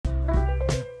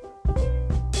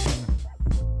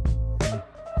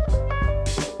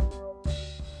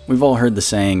We've all heard the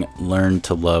saying, learn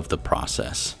to love the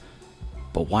process.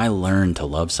 But why learn to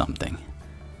love something?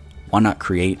 Why not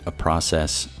create a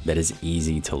process that is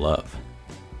easy to love?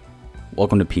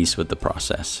 Welcome to Peace with the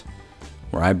Process,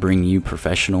 where I bring you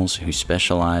professionals who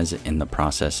specialize in the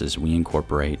processes we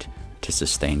incorporate to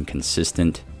sustain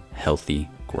consistent, healthy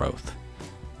growth.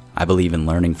 I believe in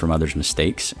learning from others'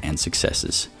 mistakes and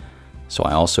successes, so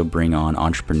I also bring on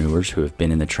entrepreneurs who have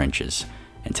been in the trenches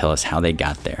and tell us how they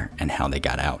got there and how they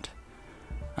got out.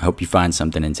 I hope you find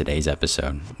something in today's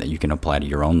episode that you can apply to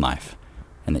your own life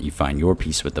and that you find your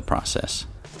peace with the process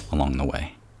along the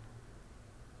way.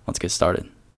 Let's get started.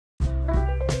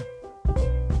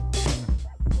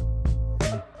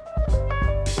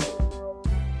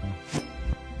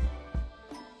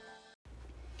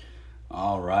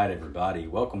 All right, everybody.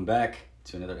 Welcome back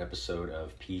to another episode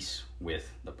of Peace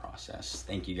with the Process.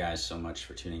 Thank you guys so much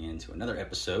for tuning in to another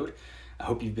episode. I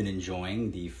hope you've been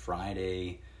enjoying the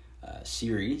Friday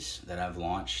series that I've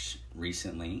launched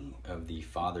recently of the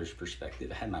father's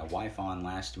perspective. I had my wife on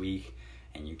last week,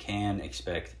 and you can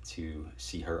expect to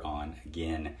see her on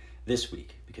again this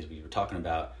week because we were talking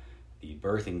about the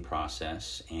birthing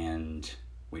process, and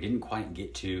we didn't quite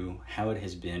get to how it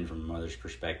has been from a mother's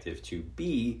perspective to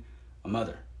be a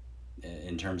mother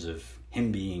in terms of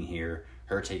him being here,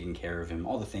 her taking care of him,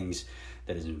 all the things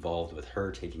that is involved with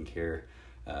her taking care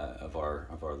of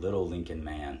our little Lincoln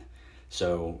man.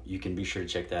 So you can be sure to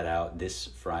check that out this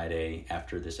Friday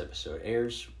after this episode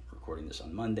airs. Recording this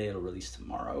on Monday, it'll release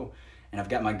tomorrow. And I've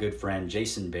got my good friend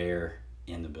Jason Bear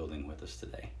in the building with us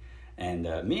today. And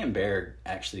me and Bear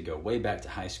actually go way back to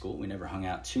high school. We never hung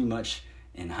out too much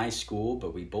in high school,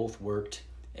 but we both worked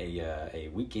a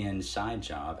weekend side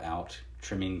job out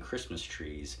trimming Christmas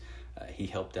trees. He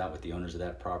helped out with the owners of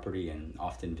that property and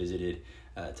often visited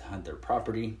to hunt their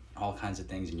property, all kinds of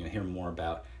things, and you'll hear more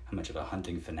about how much of a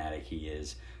hunting fanatic he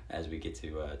is as we get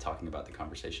to talking about the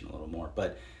conversation a little more.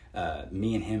 But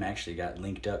me and him actually got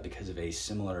linked up because of a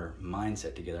similar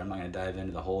mindset together. I'm not going to dive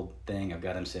into the whole thing. I've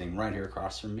got him sitting right here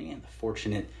across from me, and the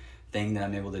fortunate thing that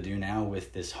I'm able to do now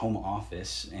with this home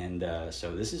office, and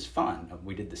so this is fun.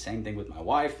 We did the same thing with my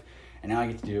wife, and now I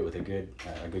get to do it with a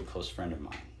good close friend of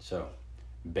mine. So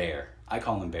Bear, I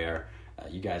call him Bear.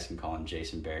 You guys can call him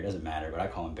Jason Bear. It doesn't matter, but I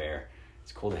call him Bear.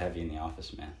 It's cool to have you in the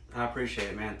office, man. I appreciate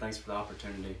it, man. Thanks for the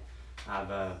opportunity.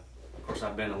 Of course,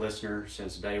 I've been a listener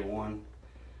since day one,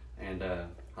 and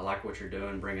I like what you're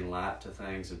doing, bringing light to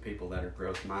things and people that are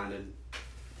growth-minded,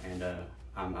 and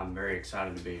I'm very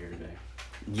excited to be here today.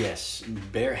 Yes,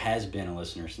 Bear has been a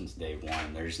listener since day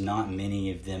one. There's not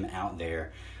many of them out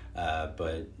there,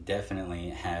 but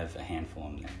definitely have a handful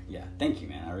of them there. Yeah, thank you,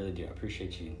 man. I really do. I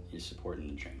appreciate you supporting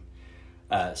the dream.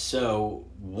 So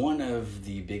one of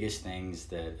the biggest things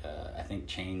that I think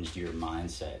changed your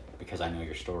mindset, because I know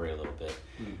your story a little bit,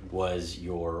 was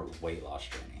your weight loss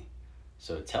journey.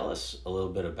 So tell us a little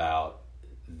bit about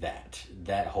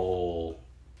that whole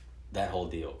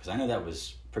deal, because I know that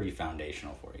was pretty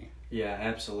foundational for you. Yeah,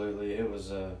 absolutely. It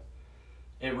was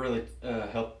it really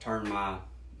helped turn my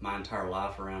entire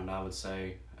life around, I would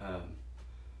say.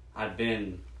 I'd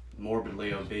been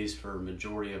morbidly obese for a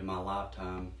majority of my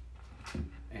lifetime,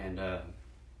 and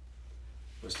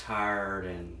was tired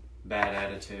and bad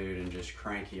attitude and just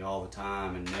cranky all the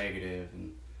time and negative,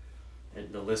 and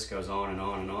the list goes on and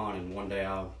on and on. And one day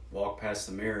I walked past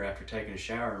the mirror after taking a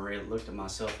shower and really looked at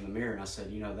myself in the mirror, and I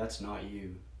said, that's not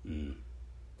you.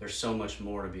 There's so much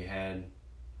more to be had.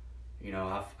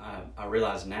 I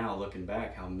realize now, looking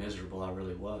back, how miserable I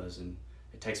really was, and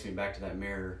it takes me back to that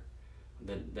mirror.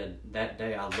 That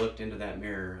day I looked into that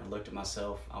mirror, I looked at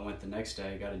myself. I went the next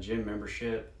day, got a gym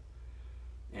membership,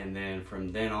 and then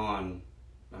from then on,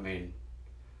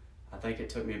 I think it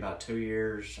took me about 2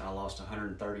 years. I lost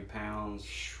 130 pounds,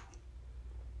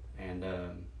 and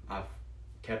I've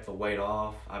kept the weight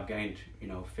off. I've gained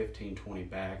 15, 20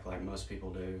 back like most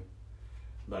people do,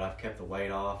 but I've kept the weight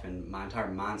off, and my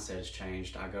entire mindset's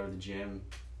changed. I go to the gym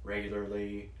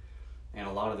regularly, and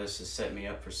a lot of this has set me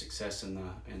up for success in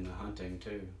the hunting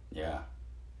too. Yeah.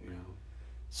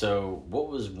 So what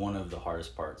was one of the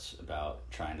hardest parts about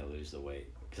trying to lose the weight?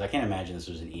 Because I can't imagine this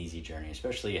was an easy journey,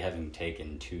 especially having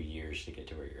taken 2 years to get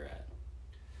to where you're at.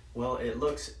 Well,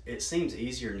 it seems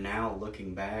easier now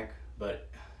looking back, but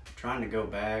trying to go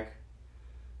back,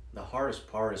 the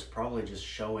hardest part is probably just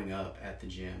showing up at the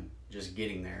gym, just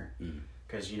getting there.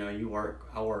 Because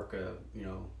I work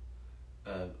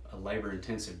a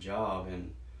labor-intensive job,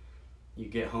 and you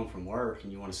get home from work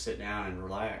and you want to sit down and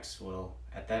relax. Well,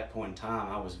 at that point in time,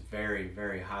 I was very,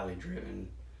 very highly driven,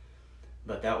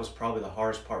 but that was probably the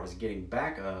hardest part, was getting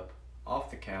back up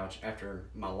off the couch after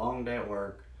my long day at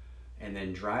work and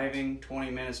then driving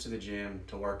 20 minutes to the gym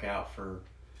to work out for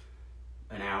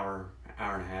an hour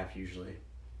and a half usually.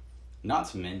 Not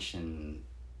to mention,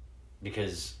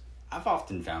 because I've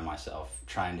often found myself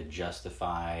trying to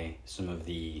justify some of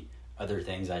the other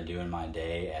things I do in my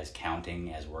day as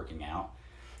counting as working out.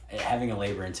 Having a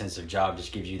labor-intensive job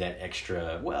just gives you that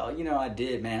extra, well, you know, I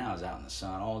was out in the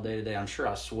sun all day today. I'm sure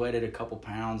I sweated a couple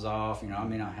pounds off. You know, I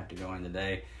may not have to go in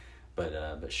today, but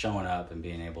showing up and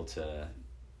being able to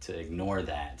ignore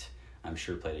that, I'm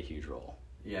sure played a huge role.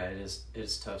 Yeah,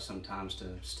 it's tough sometimes to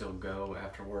still go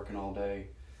after working all day,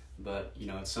 but, you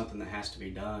know, it's something that has to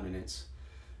be done, and it's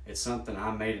something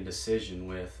I made a decision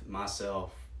with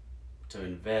myself to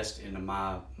invest into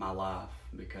my life,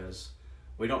 because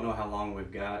we don't know how long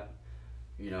we've got.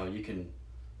 You know, you can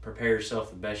prepare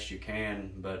yourself the best you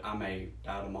can, but I may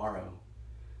die tomorrow.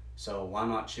 So why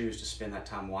not choose to spend that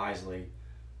time wisely?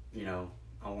 You know,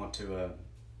 I want to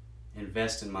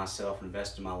invest in myself,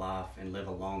 invest in my life, and live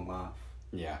a long life.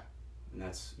 Yeah. And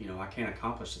that's, you know, I can't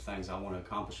accomplish the things I want to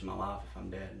accomplish in my life if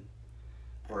I'm dead.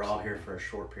 We're all here for a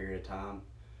short period of time,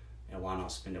 and why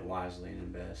not spend it wisely and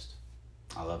invest?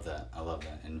 I love that.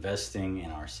 Investing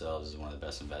in ourselves is one of the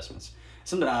best investments.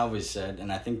 Something I always said, and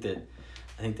I think that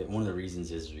one of the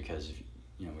reasons is because,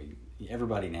 you know,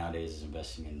 everybody nowadays is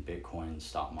investing in Bitcoin,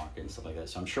 stock market, and stuff like that.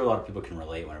 So I'm sure a lot of people can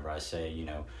relate whenever I say, you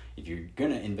know, if you're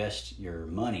gonna invest your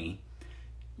money,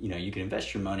 you know, you can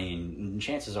invest your money, and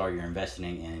chances are you're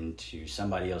investing into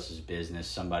somebody else's business,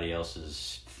 somebody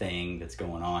else's thing that's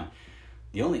going on.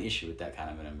 The only issue with that kind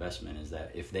of an investment is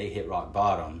that if they hit rock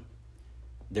bottom,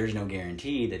 there's no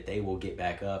guarantee that they will get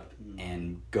back up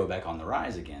and go back on the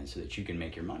rise again so that you can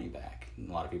make your money back. And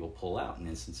a lot of people pull out in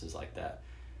instances like that.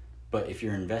 But if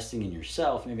you're investing in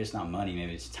yourself, maybe it's not money,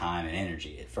 maybe it's time and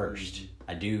energy at first.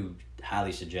 Mm-hmm. I do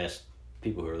highly suggest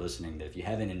people who are listening that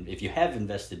if you have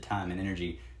invested time and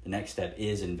energy, the next step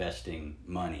is investing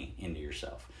money into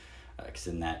yourself, because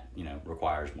then that, you know,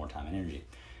 requires more time and energy.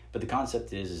 But the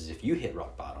concept is if you hit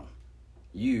rock bottom,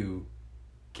 you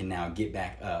can now get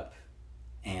back up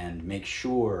and make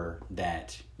sure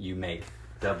that you make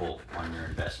double on your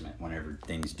investment whenever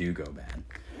things do go bad.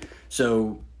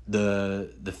 So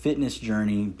the fitness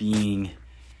journey being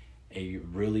a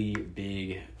really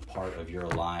big part of your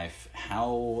life,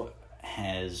 how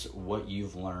has what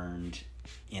you've learned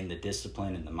in the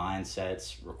discipline and the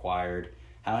mindsets required,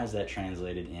 how has that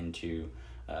translated into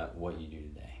what you do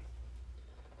today?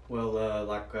 Well,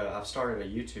 I've started a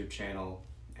YouTube channel,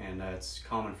 and it's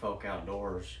Common Folk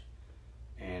Outdoors.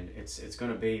 And it's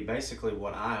going to be basically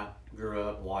what I grew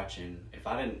up watching.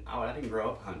 I didn't grow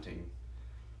up hunting.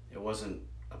 It wasn't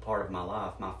a part of my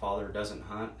life. My father doesn't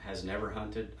hunt, has never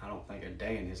hunted, I don't think, a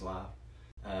day in his life.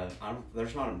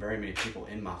 There's not very many people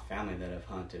in my family that have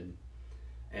hunted.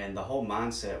 And the whole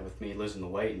mindset with me losing the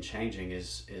weight and changing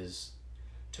is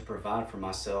to provide for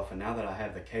myself. And now that I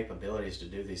have the capabilities to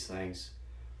do these things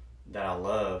that I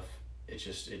love, it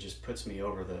just puts me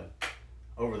over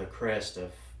the crest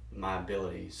of my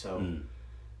ability. So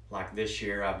like this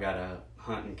year I've got a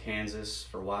hunt in Kansas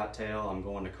for whitetail. I'm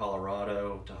going to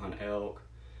Colorado to hunt elk.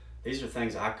 These are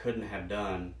things I couldn't have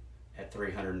done at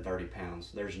 330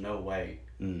 pounds. There's no way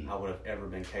I would have ever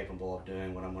been capable of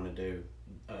doing what I'm going to do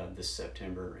this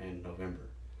September and November.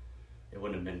 It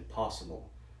wouldn't have been possible.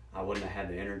 I wouldn't have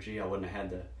had the energy. I wouldn't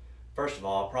have had first of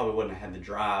all, I probably wouldn't have had the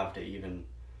drive to even,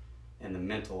 and the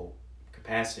mental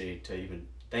capacity to even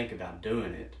think about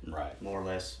doing it. Right. More or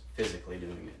less physically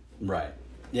doing it. Right.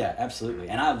 Yeah, absolutely.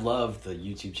 And I love the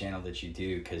YouTube channel that you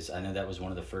do, because I know that was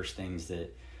one of the first things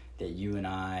that you and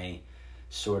I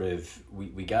sort of,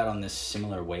 we got on this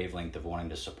similar wavelength of wanting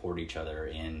to support each other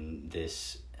in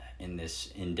this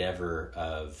endeavor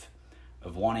of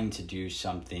wanting to do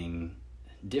something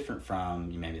different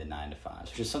from maybe the 9 to 5.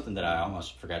 So just something that I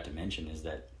almost forgot to mention is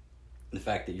that the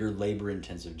fact that your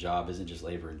labor-intensive job isn't just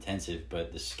labor-intensive,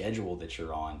 but the schedule that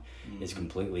you're on is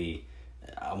completely,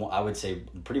 I would say,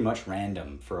 pretty much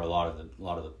random for a lot of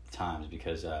the times,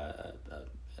 because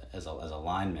as a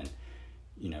lineman,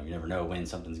 you know, you never know when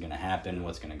something's going to happen,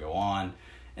 what's going to go on,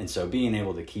 and so being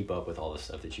able to keep up with all the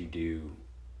stuff that you do,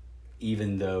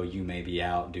 even though you may be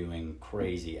out doing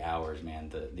crazy hours,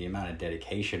 man, the amount of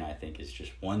dedication, I think, is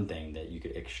just one thing that you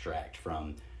could extract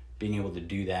from being able to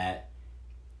do that.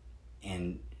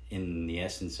 And in the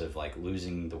essence of like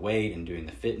losing the weight and doing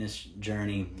the fitness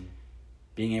journey,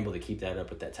 being able to keep that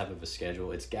up with that type of a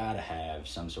schedule, it's got to have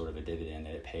some sort of a dividend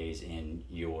that it pays in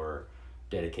your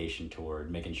dedication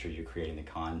toward making sure you're creating the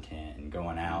content and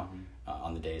going out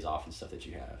on the days off and stuff that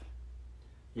you have.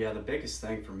 Yeah, the biggest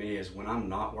thing for me is when I'm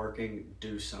not working,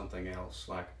 do something else.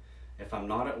 Like if I'm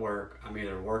not at work, I'm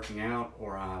either working out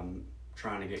or I'm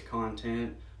trying to get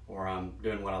content, or I'm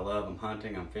doing what I love. I'm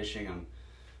hunting, I'm fishing,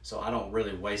 so I don't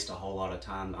really waste a whole lot of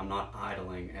time. I'm not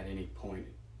idling at any point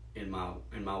in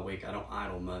my week. I don't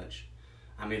idle much.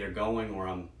 I'm either going or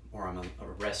I'm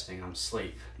resting. I'm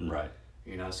asleep. Right.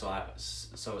 You know, so as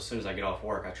soon as I get off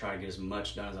work, I try to get as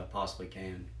much done as I possibly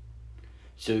can.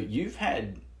 So you've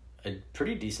had a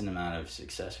pretty decent amount of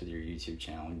success with your YouTube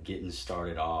channel and getting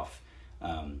started off.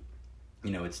 You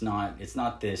know, it's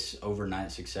not this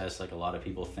overnight success like a lot of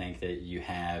people think that you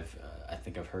have. I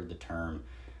think I've heard the term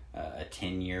a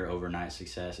 10-year overnight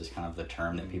success is kind of the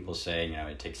term that people say. You know,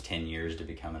 it takes 10 years to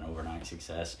become an overnight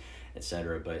success,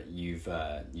 etc. But you've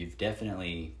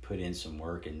definitely put in some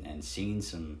work and seen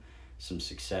some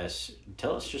success.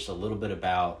 Tell us just a little bit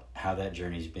about how that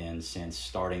journey's been since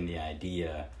starting the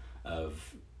idea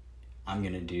of I'm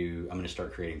gonna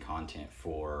start creating content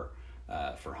for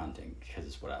hunting because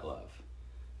it's what I love.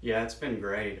 Yeah, it's been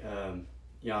great.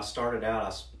 You know, I started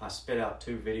out, I spit out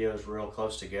 2 videos real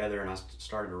close together, and I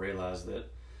started to realize that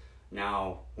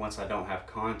now, once I don't have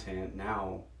content,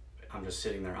 now I'm just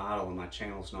sitting there idle and my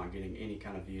channel's not getting any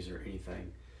kind of views or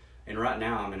anything. And right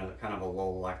now I'm in a kind of a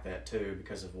lull like that too,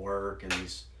 because of work and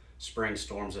these spring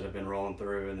storms that have been rolling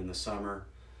through, and then the summer.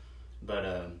 But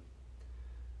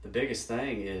the biggest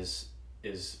thing is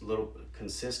little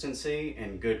consistency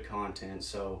and good content.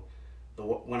 So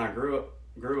when I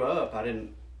grew up, I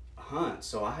didn't hunt,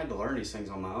 so I had to learn these things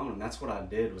on my own, and that's what I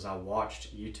did. Was I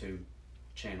watched YouTube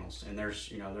channels, and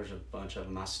there's a bunch of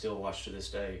them I still watch to this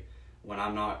day. When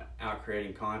I'm not out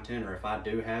creating content, or if I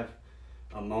do have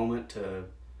a moment to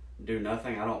do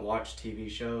nothing, I don't watch TV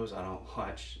shows, I don't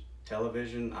watch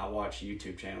television, I watch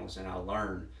YouTube channels, and I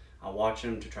learn. I watch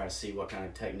them to try to see what kind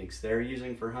of techniques they're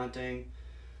using for hunting.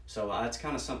 So that's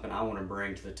kind of something I want to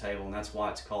bring to the table, and that's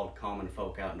why it's called Common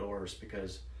Folk Outdoors,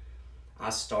 because I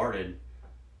started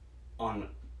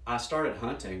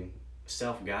hunting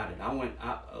self-guided.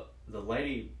 The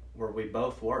lady where we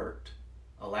both worked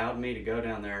allowed me to go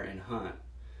down there and hunt,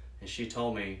 and she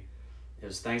told me it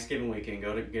was Thanksgiving weekend,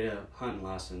 go to get a hunting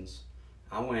license.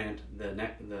 I went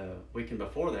the weekend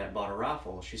before that, bought a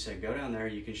rifle. She said, go down there,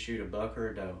 you can shoot a buck or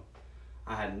a doe.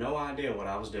 I had no idea what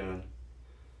I was doing.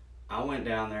 I went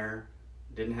down there,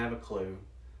 didn't have a clue,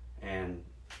 and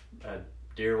a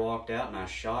deer walked out and I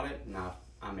shot it, and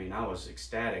I was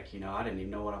ecstatic. You know, I didn't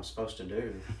even know what I'm supposed to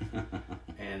do.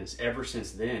 And ever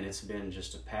since then, it's been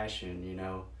just a passion, you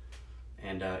know,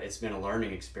 and it's been a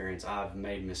learning experience. I've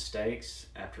made mistakes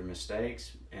after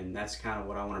mistakes, and that's kind of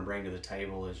what I want to bring to the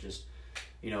table, is just,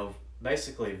 you know,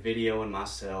 basically videoing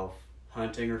myself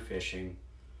hunting or fishing,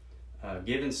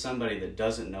 giving somebody that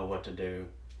doesn't know what to do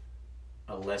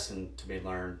a lesson to be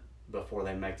learned before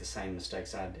they make the same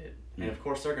mistakes I did. And of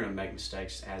course they're going to make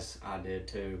mistakes as I did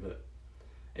too, but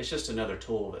it's just another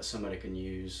tool that somebody can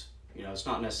use. You know, it's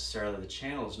not necessarily, the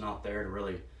channel is not there to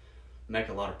really make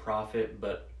a lot of profit,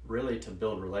 but really to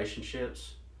build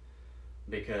relationships,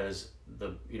 because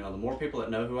the more people that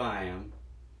know who I am,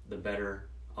 the better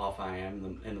off I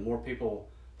am, and the more people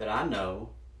that I know,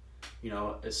 you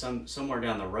know, somewhere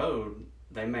down the road,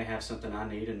 they may have something I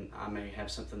need and I may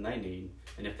have something they need.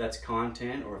 And if that's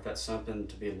content or if that's something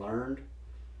to be learned,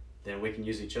 then we can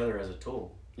use each other as a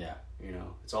tool. Yeah. You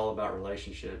know, it's all about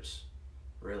relationships,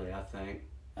 really, I think.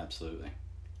 Absolutely.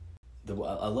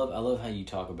 I love how you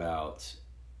talk about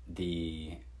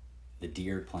the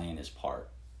deer playing his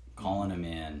part, calling him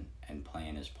in and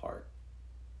playing his part.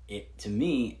 To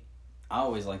me, I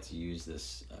always like to use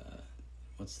this,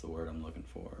 what's the word I'm looking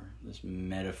for? This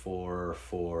metaphor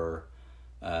for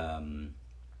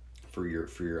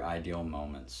your ideal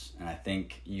moments. And I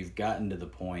think you've gotten to the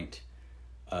point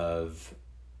of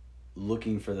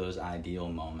looking for those ideal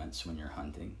moments when you're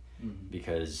hunting,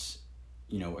 because,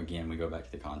 you know, again, we go back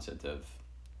to the concept of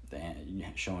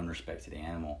showing respect to the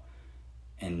animal,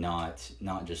 and not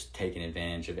just taking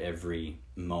advantage of every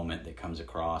moment that comes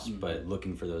across, but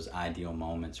looking for those ideal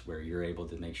moments where you're able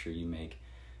to make sure you make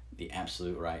the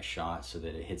absolute right shot so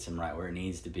that it hits him right where it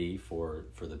needs to be for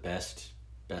the best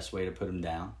way to put him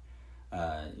down.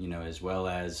 You know, as well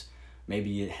as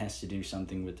maybe it has to do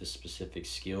something with the specific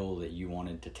skill that you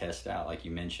wanted to test out. Like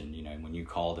you mentioned, you know, when you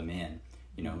called him in,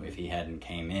 you know, if he hadn't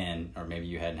came in, or maybe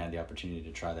you hadn't had the opportunity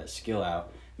to try that skill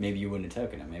out, maybe you wouldn't have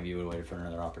taken it. Maybe you would have waited for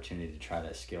another opportunity to try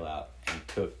that skill out and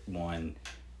took one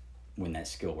when that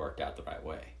skill worked out the right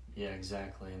way. Yeah,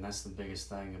 exactly. And that's the biggest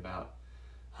thing about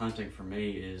hunting for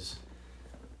me is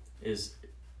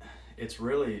it's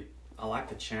really, I like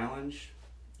the challenge.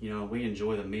 You know, we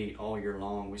enjoy the meat all year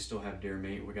long. We still have deer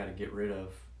meat we got to get rid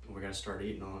of. We got to start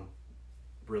eating on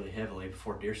really heavily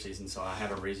before deer season, so I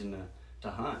have a reason to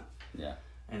hunt. Yeah.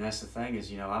 And that's the thing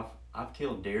is, I've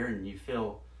killed deer, and you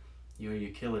feel,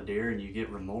 you kill a deer and you get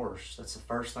remorse. That's the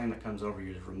first thing that comes over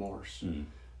you is remorse. Mm.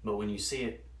 But when you see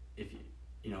it,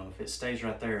 if it stays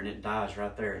right there and it dies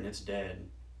right there and it's dead,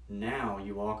 now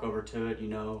you walk over to it, you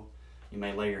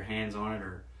may lay your hands on it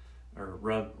or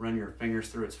run your fingers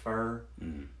through its fur,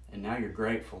 and now you're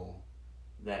grateful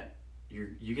that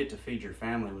you get to feed your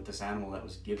family with this animal that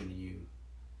was given to you.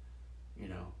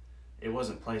 It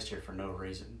wasn't placed here for no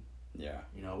reason. Yeah.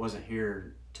 It wasn't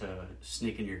here to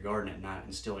sneak in your garden at night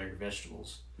and steal all your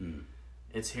vegetables.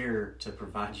 It's here to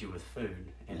provide you with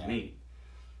food and meat.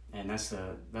 And that's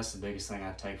the biggest thing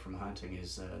I take from hunting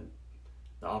is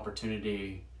the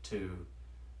opportunity to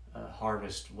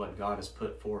harvest what God has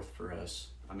put forth for us.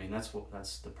 I mean, that's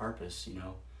the purpose,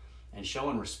 and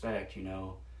showing respect.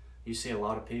 You see a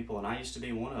lot of people, and I used to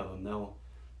be one of them.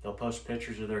 They'll post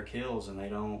pictures of their kills, and they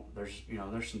don't. There's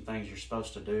some things you're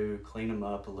supposed to do. Clean them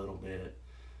up a little bit.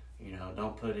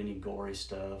 Don't put any gory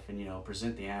stuff, and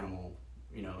present the animal,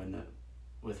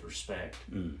 with respect.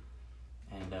 And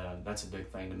that's a big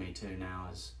thing to me too now,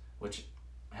 which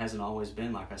hasn't always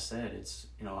been. Like I said, it's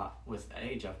with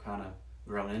age I've kind of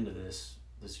grown into this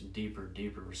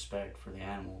deeper respect for the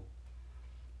animal,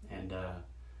 and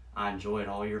I enjoy it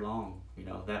all year long.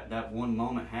 That one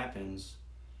moment happens,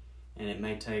 and it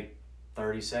may take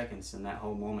 30 seconds, and that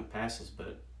whole moment passes,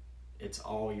 but it's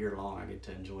all year long. I get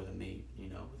to enjoy the meat,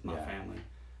 with my family,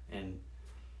 and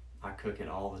I cook it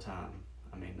all the time.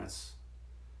 I mean, that's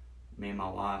me and my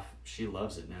wife. She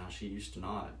loves it now. She used to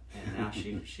not, and now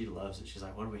she loves it. She's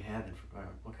like, "What are we having?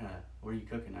 What are you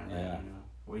cooking out of that?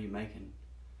 What are you making?"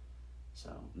 So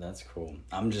that's cool.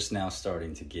 I'm just now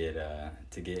starting to get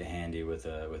handy with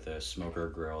a smoker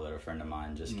grill that a friend of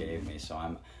mine just gave me. So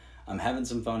I'm having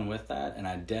some fun with that, and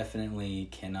I definitely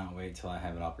cannot wait till I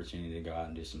have an opportunity to go out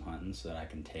and do some hunting so that I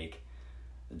can take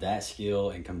that skill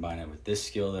and combine it with this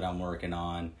skill that I'm working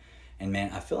on. And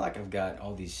man, I feel like I've got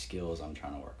all these skills I'm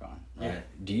trying to work on. Right? Yeah.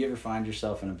 Do you ever find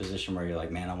yourself in a position where you're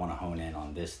like, man, I want to hone in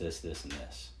on this, and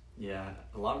this? Yeah,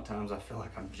 a lot of times I feel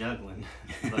like I'm juggling,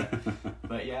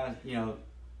 but yeah,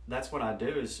 that's what I do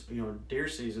is, deer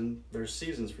season, there's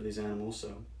seasons for these animals.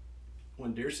 So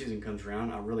when deer season comes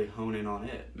around, I really hone in on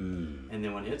it. And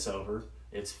then when it's over,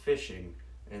 it's fishing.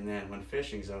 And then when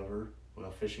fishing's over, well,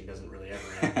 fishing doesn't really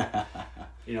ever end.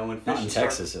 When fishing not in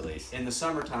Texas at least. In the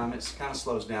summertime, it kind of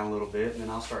slows down a little bit, and then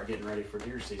I'll start getting ready for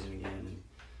deer season again.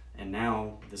 And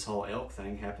now this whole elk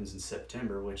thing happens in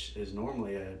September, which is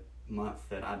normally a month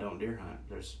that I don't deer hunt.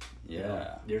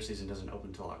 Deer season doesn't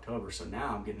open until October, so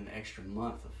now I'm getting an extra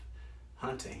month of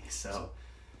hunting. So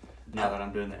now that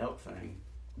I'm doing the elk thing.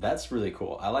 That's really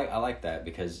cool. I like that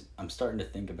because I'm starting to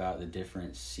think about the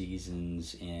different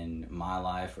seasons in my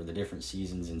life or the different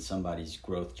seasons in somebody's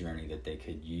growth journey that they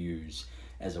could use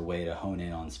as a way to hone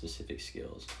in on specific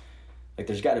skills. Like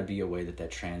there's got to be a way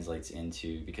that translates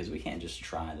into, because we can't just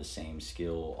try the same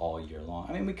skill all year long.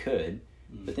 I mean, we could,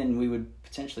 but then we would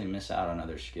potentially miss out on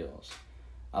other skills.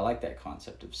 I like that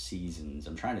concept of seasons.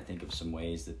 I'm trying to think of some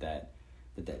ways that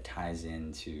ties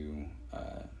into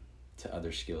to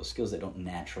other skills that don't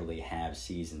naturally have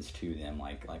seasons to them,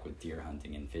 like with deer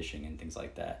hunting and fishing and things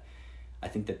like that. I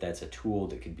think that's a tool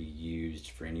that could be used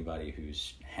for anybody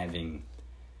who's having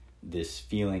this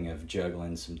feeling of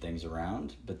juggling some things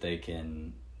around, but they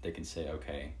can say,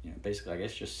 okay, basically I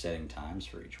guess just setting times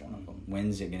for each one of them.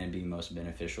 When's it going to be most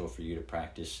beneficial for you to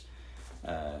practice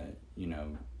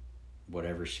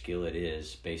whatever skill it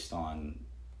is based on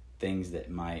things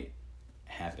that might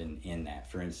happen in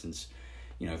that. For instance,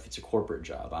 if it's a corporate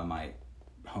job, I might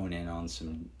hone in on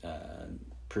some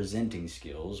presenting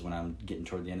skills when I'm getting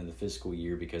toward the end of the fiscal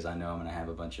year, because I know I'm going to have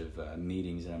a bunch of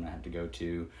meetings that I'm going to have to go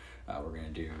to. We're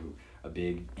going to do a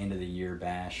big end of the year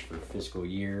bash for fiscal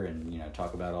year and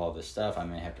talk about all this stuff. I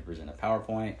may have to present a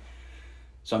PowerPoint.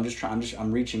 So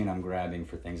I'm reaching and I'm grabbing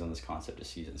for things on this concept of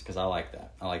seasons, because I like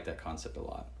that. I like that concept a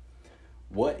lot.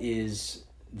 What is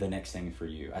the next thing for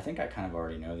you? I think I kind of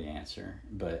already know the answer,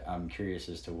 but I'm curious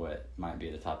as to what might be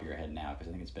at the top of your head now, because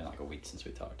I think it's been like a week since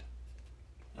we talked.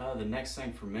 The next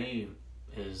thing for me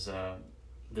is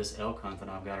this elk hunt that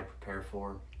I've got to prepare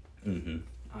for.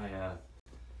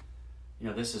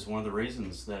 This is one of the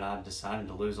reasons that I decided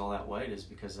to lose all that weight, is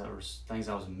because there was things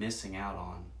I was missing out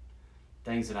on,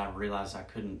 things that I realized I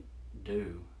couldn't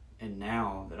do. And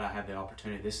now that I have the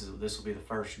opportunity, this will be the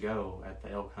first go at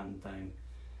the elk hunting thing.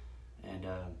 And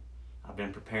I've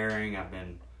been preparing. I've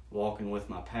been walking with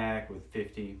my pack with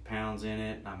 50 pounds in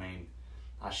it. I mean,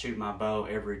 I shoot my bow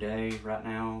every day right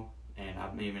now, and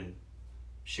I'm even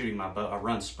shooting my bow. I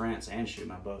run sprints and shoot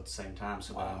my bow at the same time,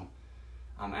 so wow.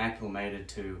 I'm acclimated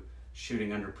to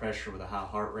shooting under pressure with a high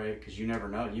heart rate, because you never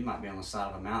know. You might be on the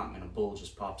side of a mountain and a bull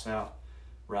just pops out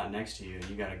right next to you, and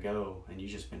you got to go, and you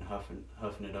just been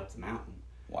huffing it up the mountain.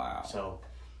 Wow. So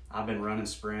I've been running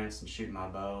sprints and shooting my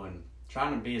bow and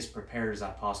trying to be as prepared as I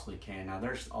possibly can. Now,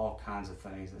 there's all kinds of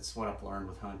things. That's what I've learned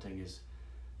with hunting is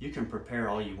you can prepare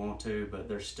all you want to, but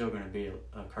there's still going to be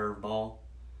a curveball.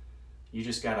 You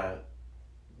just got to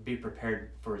be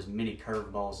prepared for as many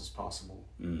curveballs as possible.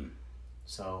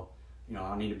 So, you know,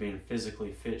 I need to be in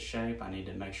physically fit shape. I need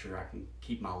to make sure I can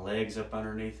keep my legs up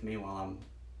underneath me while I'm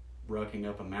rucking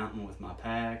up a mountain with my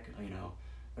pack. You know,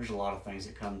 there's a lot of things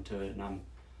that come to it, and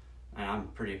I'm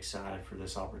pretty excited for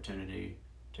this opportunity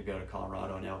to go to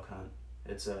Colorado and elk hunt.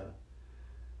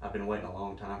 I've been waiting a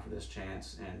long time for this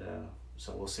chance, and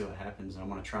so we'll see what happens. I'm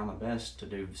going to try my best to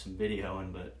do some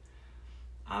videoing, but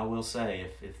I will say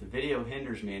if the video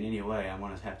hinders me in any way, I'm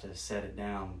going to have to set it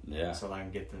down so I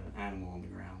can get the animal on the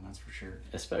ground. That's for sure.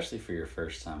 Especially for your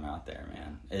first time out there,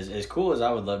 man. As cool as I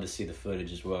would love to see the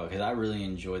footage as well, because I really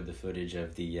enjoyed the footage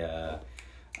of the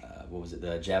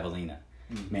the javelina.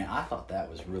 Mm-hmm. Man, I thought that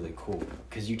was really cool,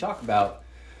 because you talk about,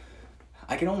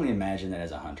 I can only imagine that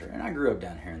as a hunter, and I grew up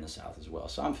down here in the South as well,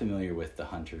 so I'm familiar with the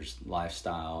hunter's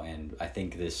lifestyle, and I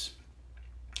think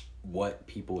what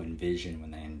people envision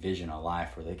when they envision a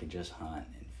life where they could just hunt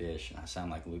and fish. And I sound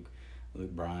like Luke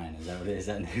Bryan. Is that what it is?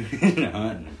 That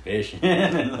hunting and fishing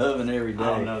and loving every day.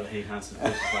 I don't know that he hunts and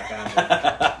fishes like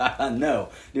I do. No,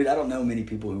 dude, I don't know many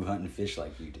people who hunt and fish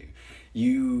like you do.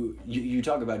 You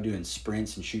talk about doing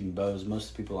sprints and shooting bows. Most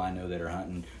of the people I know that are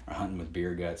hunting with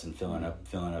beer guts and filling up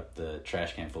the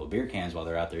trash can full of beer cans while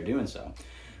they're out there doing so.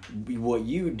 What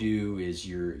you do is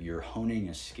you're honing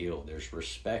a skill. There's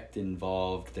respect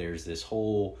involved. There's this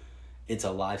whole, it's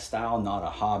a lifestyle, not a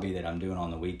hobby that I'm doing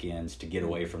on the weekends to get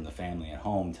away from the family at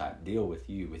home type deal with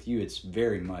you. With you, it's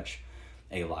very much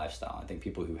a lifestyle. I think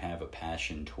people who have a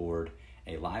passion toward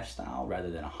a lifestyle rather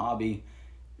than a hobby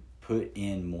put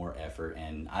in more effort.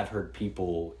 And I've heard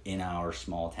people in our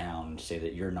small town say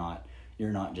that you're not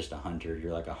just a hunter,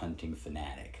 you're like a hunting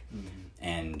fanatic. Mm-hmm.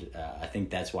 And I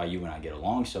think that's why you and I get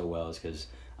along so well, is because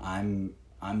I'm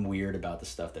weird about the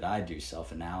stuff that I do,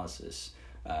 self-analysis,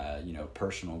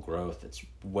 personal growth. It's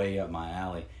way up my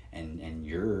alley. And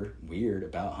you're weird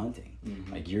about hunting.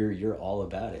 Mm-hmm. Like you're all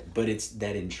about it. But it's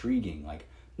that intriguing. Like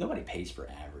nobody pays for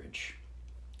average.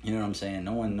 You know what I'm saying?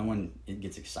 No one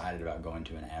gets excited about going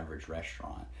to an average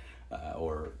restaurant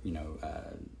or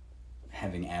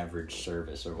having average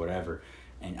service or whatever.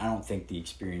 And I don't think the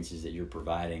experiences that you're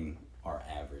providing are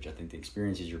average. I think the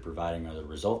experiences you're providing are the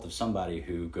result of somebody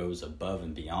who goes above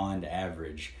and beyond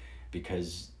average,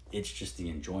 because it's just the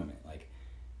enjoyment. Like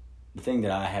the thing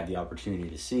that I have the opportunity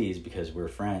to see is, because we're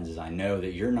friends, is I know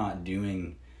that you're not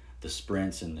doing the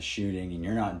sprints and the shooting, and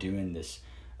you're not doing this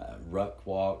ruck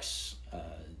walks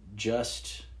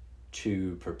just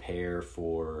to prepare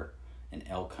for an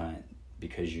elk hunt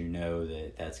because you know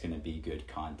that that's going to be good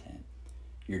content.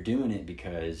 You're doing it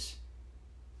because,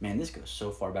 man, this goes so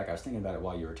far back. I was thinking about it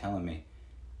while you were telling me.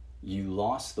 You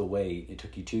lost the weight. It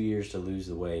took you 2 years to lose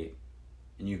the weight,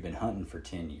 and you've been hunting for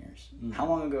 10 years. Mm-hmm. How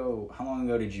long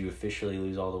ago did you officially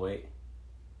lose all the weight?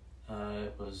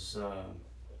 It was,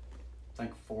 I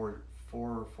think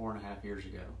 4.5 years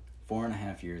ago.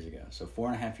 4.5 years ago. So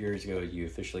 4.5 years ago, you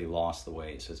officially lost the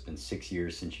weight. So it's been 6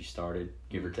 years since you started,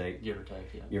 give or take? Give or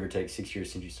take, yeah. Give or take 6 years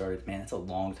since you started. Man, that's a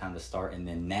long time to start, and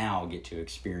then now get to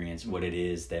experience what it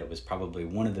is that was probably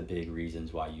one of the big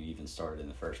reasons why you even started in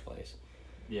the first place.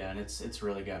 Yeah, and it's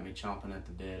really got me chomping at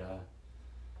the bit.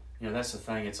 That's the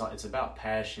thing. It's about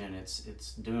passion.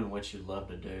 It's doing what you love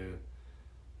to do.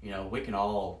 We can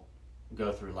all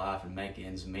go through life and make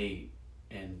ends meet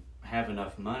and have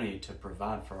enough money to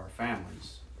provide for our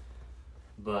families.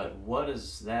 But what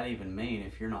does that even mean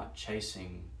if you're not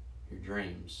chasing your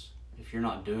dreams? If you're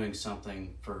not doing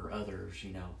something for others,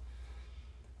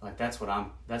 like that's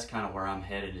kind of where I'm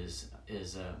headed is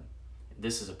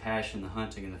this is a passion. The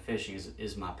hunting and the fishing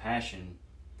is my passion.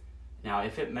 Now,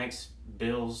 if it makes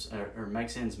bills or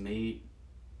makes ends meet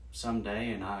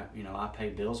someday, and I pay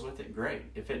bills with it, great.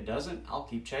 If it doesn't, I'll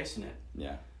keep chasing it.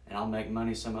 Yeah. And I'll make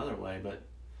money some other way. But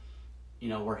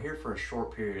we're here for a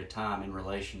short period of time in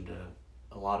relation to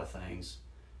a lot of things.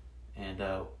 And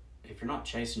if you're not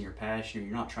chasing your passion, or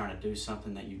you're not trying to do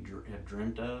something that you have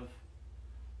dreamt of,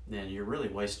 then you're really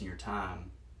wasting your time.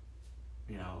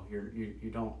 You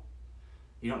don't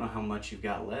know how much you've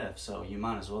got left, so you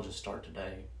might as well just start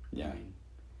today. Yeah.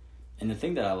 And the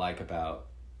thing that I like about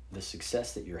the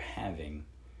success that you're having,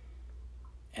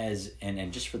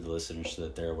 and just for the listeners so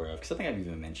that they're aware of, because I think I've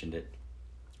even mentioned it,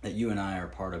 that you and I are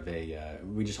part of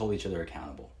we just hold each other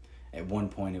accountable. at one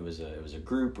point it was a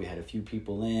group. We had a few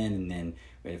people in, and then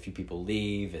we had a few people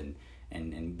leave,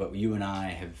 but you and I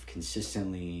have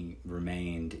consistently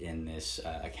remained in this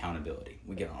accountability.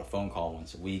 We get on a phone call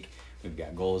once a week. We've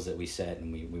got goals that we set,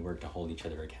 and we work to hold each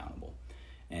other accountable.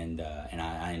 And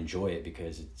I enjoy it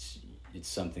because it's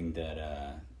something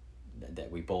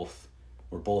that we're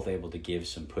both able to give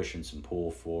some push and some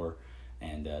pull for.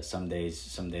 And some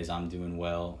days I'm doing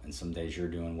well, and some days you're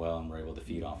doing well, and we're able to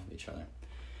feed off of each other.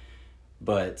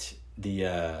 But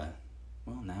now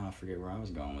I forget where I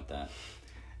was going with that.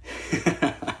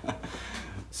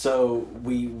 So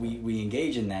we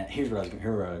engage in that. Here where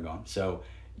I was going. So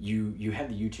you have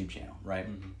the YouTube channel, right?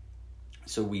 Mm-hmm.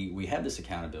 So we have this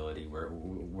accountability where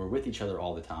we're with each other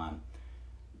all the time.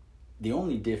 The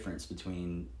only difference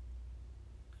between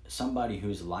somebody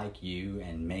who's like you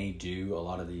and may do a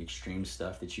lot of the extreme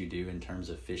stuff that you do in terms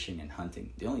of fishing and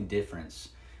hunting, the only difference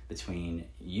between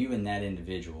you and that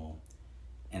individual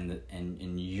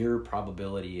and your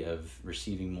probability of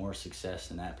receiving more success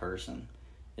than that person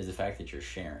is the fact that you're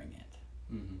sharing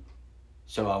it. Mm-hmm.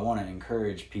 So I want to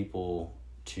encourage people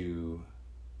to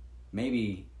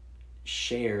maybe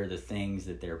share the things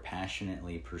that they're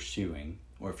passionately pursuing,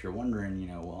 or if you're wondering,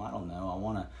 well, I don't know,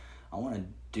 I want to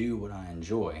do what I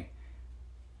enjoy.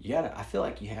 I feel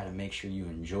like you got to make sure you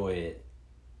enjoy it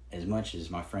as much as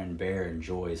my friend Bear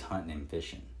enjoys hunting and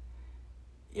fishing.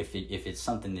 If it's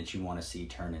something that you want to see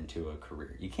turn into a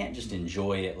career, you can't just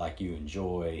enjoy it like you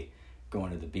enjoy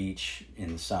going to the beach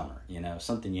in the summer.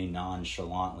 Something you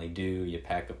nonchalantly do. You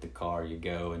pack up the car, you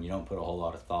go, and you don't put a whole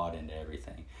lot of thought into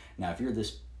everything. Now, if you're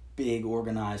this big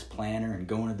organized planner and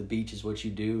going to the beach is what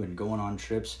you do, and going on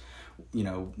trips,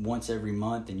 once every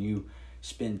month, and you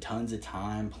spend tons of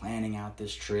time planning out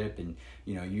this trip, and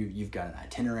you've got an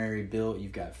itinerary built,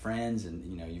 you've got friends,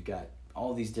 and you've got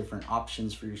all these different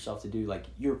options for yourself to do. Like,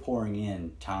 you're pouring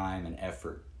in time and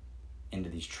effort into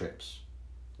these trips.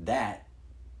 That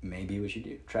may be what you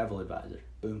do. Travel advisor,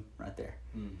 boom, right there.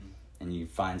 Mm-hmm. And you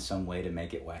find some way to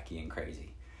make it wacky and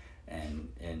crazy,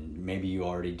 and maybe you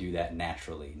already do that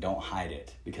naturally. Don't hide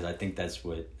it, because I think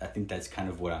that's kind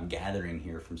of what I'm gathering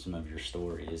here from some of your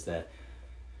story, is that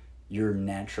you're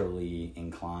naturally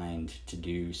inclined to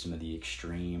do some of the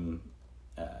extreme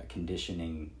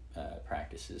conditioning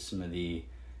practices, some of the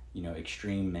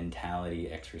extreme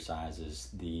mentality exercises,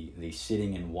 the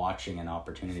sitting and watching an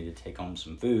opportunity to take home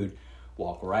some food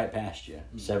walk right past you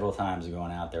several times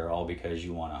going out there, all because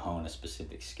you want to hone a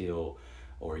specific skill,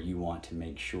 or you want to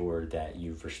make sure that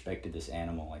you've respected this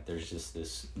animal. Like, there's just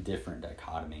this different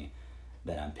dichotomy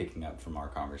that I'm picking up from our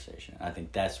conversation. I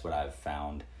think that's what I've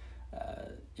found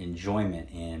enjoyment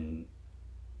in,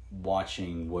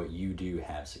 watching what you do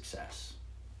have success.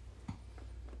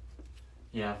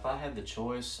 Yeah, if I had the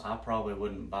choice, I probably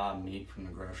wouldn't buy meat from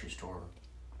the grocery store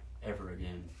ever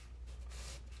again.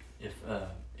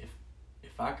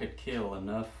 If I could kill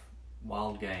enough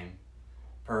wild game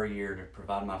per year to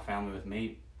provide my family with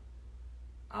meat,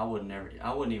 I wouldn't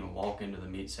even walk into the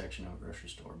meat section of a grocery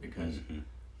store, because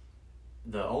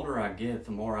the older I get,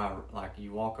 the more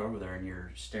you walk over there and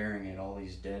you're staring at all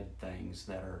these dead things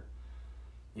that are,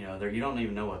 you don't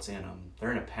even know what's in them.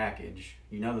 They're in a package.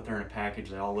 You know that they're in a package.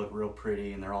 They all look real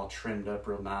pretty, and they're all trimmed up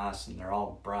real nice, and they're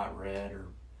all bright red, or,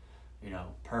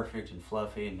 perfect and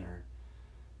fluffy, and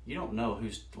you don't know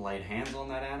who's laid hands on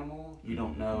that animal. You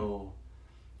don't know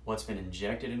what's been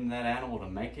injected into that animal to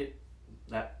make it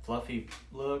that fluffy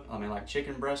look. I mean, like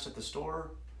chicken breast at the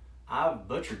store, I've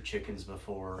butchered chickens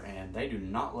before, and they do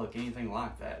not look anything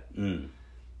like that.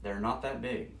 They're not that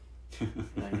big.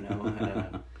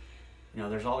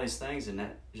 There's all these things, and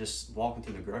that just walking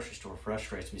through the grocery store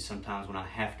frustrates me sometimes when I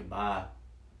have to buy,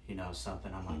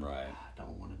 something. I'm like, right. I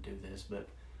don't want to do this. But,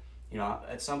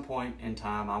 at some point in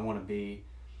time, I want to be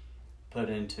put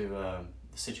into the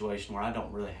situation where I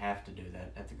don't really have to do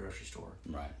that at the grocery store.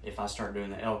 Right. If I start doing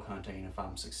the elk hunting, and if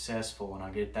I'm successful and I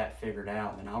get that figured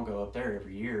out, then I'll go up there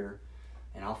every year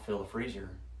and I'll fill the freezer,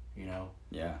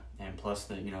 Yeah. And plus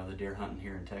the deer hunting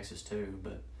here in Texas too.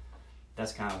 But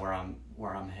that's kind of where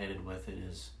I'm headed with it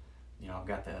is, I've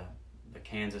got the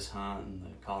Kansas hunt and the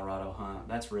Colorado hunt.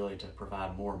 That's really to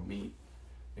provide more meat,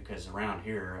 because around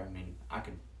here, I mean, I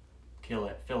could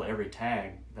fill every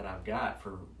tag that I've got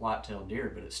for white-tailed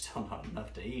deer, but it's still not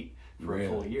enough to eat for a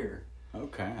full year.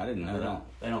 Okay, I didn't know that.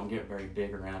 They don't get very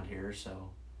big around here, so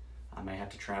I may have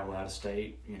to travel out of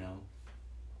state,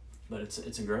 But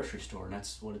it's a grocery store, and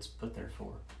that's what it's put there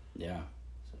for. Yeah.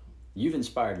 So you've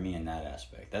inspired me in that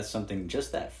aspect. That's something.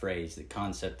 Just that phrase, the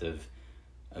concept of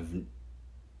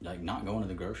like not going to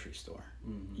the grocery store.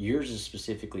 Mm-hmm. Yours is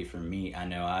specifically for meat. I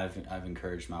know I've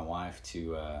encouraged my wife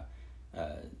to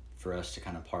for us to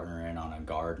kind of partner in on a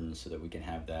garden so that we can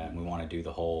have that. And we want to do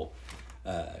the whole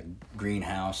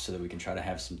greenhouse so that we can try to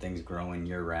have some things growing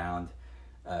year round.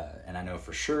 And I know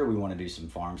for sure we want to do some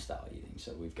farm style eating.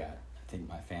 So we've got, I think,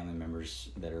 my family members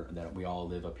that we all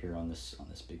live up here on this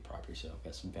big property. So I've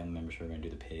got some family members who are going to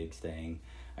do the pigs thing.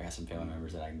 I got some family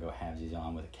members that I can go halvesies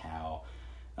on with a cow.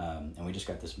 And we just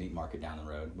got this meat market down the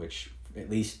road, which at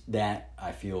least that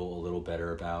I feel a little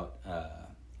better about,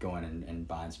 going and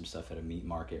buying some stuff at a meat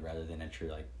market rather than at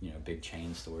your, like, you know, big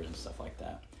chain stores and stuff like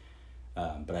that.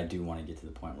 But I do want to get to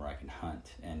the point where I can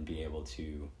hunt and be able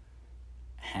to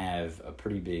have a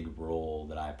pretty big role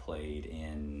that I played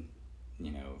in,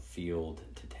 you know, field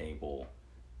to table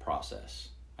process.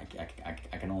 I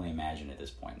can only imagine at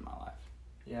this point in my life.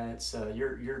 Yeah, it's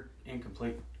you're in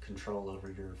complete control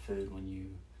over your food when you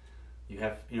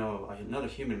have, you know, another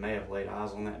human may have laid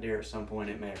eyes on that deer at some point.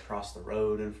 It may have crossed the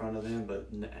road in front of them,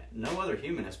 but no other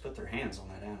human has put their hands on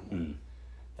that animal.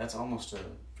 That's almost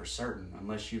for certain,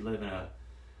 unless you live in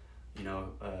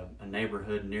a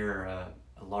neighborhood near a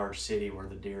large city where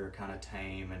the deer are kind of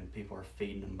tame and people are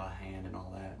feeding them by hand and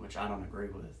all that, which I don't agree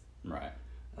with. Right.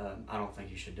 I don't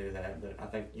think you should do that, but I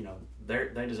think, you know,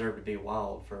 they deserve to be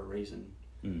wild for a reason.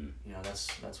 You know,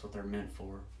 that's what they're meant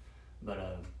for.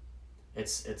 But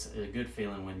it's a good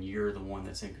feeling when you're the one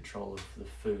that's in control of the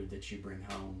food that you bring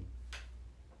home.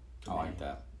 I like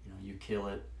that. You know, you kill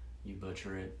it, you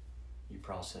butcher it, you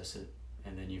process it,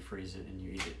 and then you freeze it and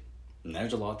you eat it. And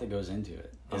there's a lot that goes into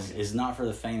it. It's not for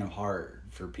the faint of heart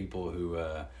for people who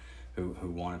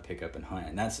want to pick up and hunt.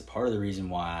 And that's part of the reason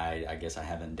why I guess I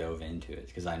haven't dove into it,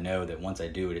 because I know that once I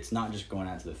do it, it's not just going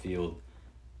out to the field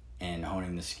and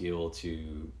honing the skill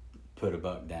to put a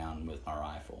buck down with my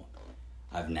rifle.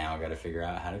 I've now got to figure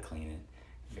out how to clean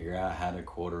it, figure out how to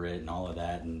quarter it and all of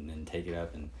that, and then take it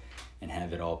up and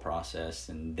have it all processed,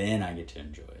 and then I get to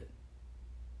enjoy it.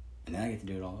 And then I get to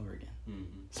do it all over again.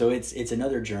 So it's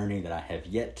another journey that I have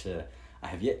yet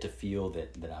to feel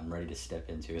that I'm ready to step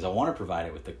into, because I want to provide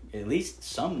it with at least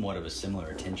somewhat of a similar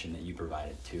attention that you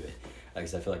provided to it,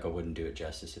 because I feel like I wouldn't do it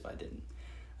justice if I didn't.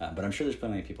 But I'm sure there's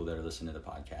plenty of people that are listening to the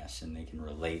podcast and they can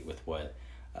relate with what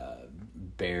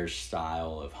Bear's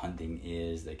style of hunting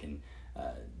is. They can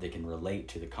relate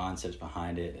to the concepts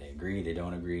behind it. They agree, they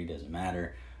don't agree, doesn't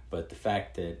matter. But the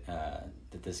fact that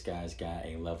this guy's got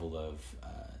a level of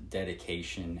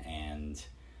dedication and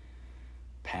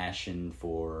passion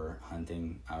for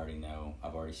hunting, I already know.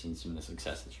 I've already seen some of the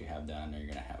success that you have done, and you're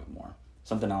going to have more.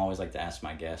 Something I always like to ask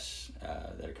my guests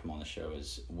that come on the show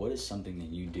is, what is something that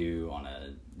you do on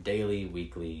a daily,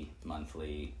 weekly,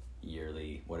 monthly,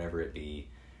 yearly, whatever it be,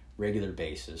 regular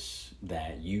basis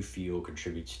that you feel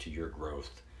contributes to your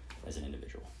growth as an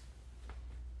individual?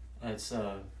 It's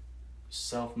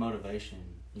self-motivation.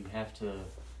 You have to,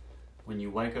 when you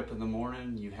wake up in the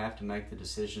morning, you have to make the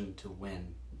decision to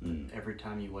win every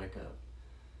time you wake up.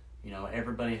 You know,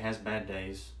 everybody has bad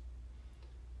days.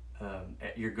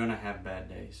 You're gonna have bad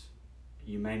days.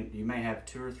 You may have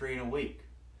 2 or 3 in a week,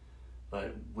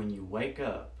 but when you wake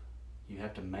up, you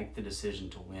have to make the decision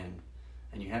to win,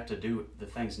 and you have to do the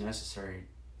things necessary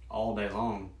all day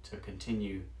long to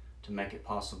continue to make it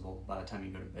possible by the time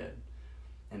you go to bed.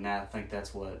 And I think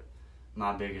that's what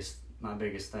my biggest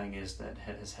thing is, that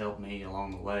has helped me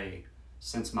along the way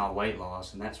since my weight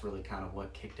loss, and that's really kind of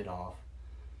what kicked it off,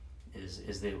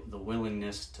 is the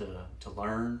willingness to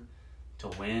learn, to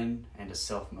win, and to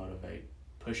self-motivate.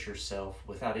 Push yourself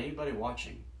without anybody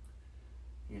watching.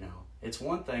 You know, it's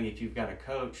one thing if you've got a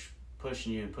coach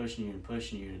pushing you and pushing you and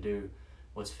pushing you to do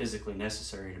what's physically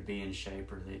necessary to be in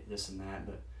shape or this and that,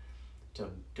 but to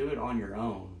do it on your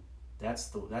own,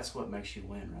 that's what makes you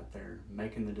win right there.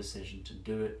 Making the decision to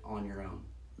do it on your own.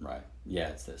 Right. Yeah,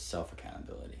 it's that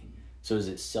self-accountability. So is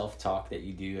it self-talk that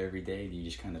you do every day? Do you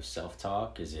just kind of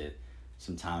self-talk? Is it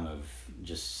some time of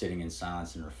just sitting in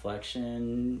silence and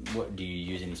reflection? What do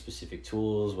you use? Any specific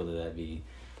tools, whether that be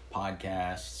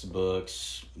podcasts,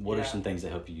 books? What are some things that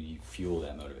help you fuel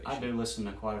that motivation? I do listen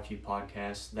to quite a few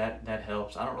podcasts. That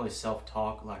helps. I don't really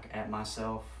self-talk like at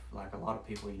myself. Like a lot of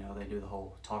people, you know, they do the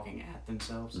whole talking at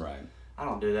themselves. Right. I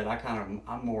don't do that.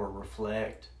 I'm more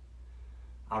reflect.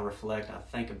 I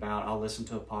think about, I'll listen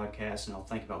to a podcast and I'll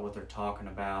think about what they're talking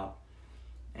about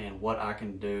and what I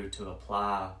can do to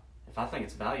apply. If I think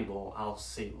it's valuable, I'll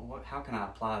see, how can I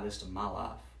apply this to my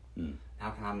life?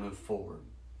 How can I move forward?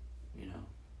 You know?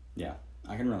 Yeah,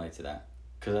 I can relate to that.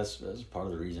 Because that's part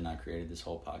of the reason I created this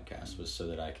whole podcast, was so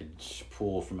that I could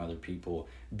pull from other people,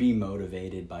 be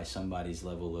motivated by somebody's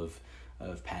level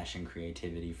of passion,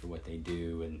 creativity for what they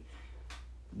do. And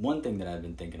one thing that I've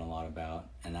been thinking a lot about,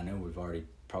 and I know we've already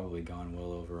probably gone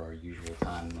well over our usual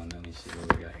time. Let me see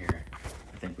what we got here.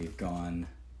 think we've gone...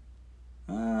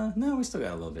 no, we still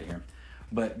got a little bit here.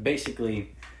 But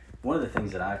basically, one of the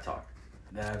things that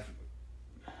I've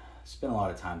spent a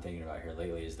lot of time thinking about here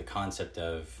lately is the concept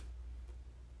of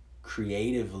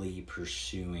creatively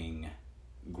pursuing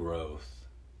growth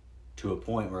to a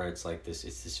point where it's like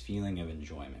this feeling of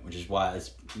enjoyment, which is why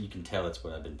you can tell that's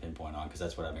what I've been pinpointing on, because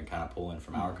that's what I've been kind of pulling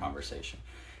from our conversation.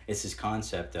 It's this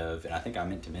concept of, and I think I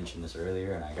meant to mention this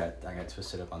earlier, and I got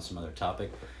twisted up on some other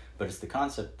topic, but it's the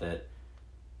concept that,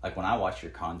 like, when I watch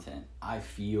your content, I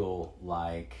feel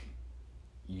like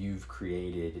you've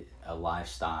created a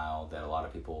lifestyle that a lot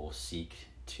of people seek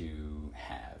to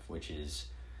have, which is,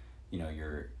 you know,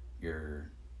 you're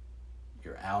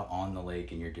out on the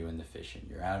lake and you're doing the fishing.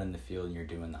 You're out in the field and you're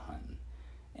doing the hunting.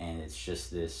 And it's just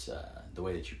this, the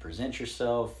way that you present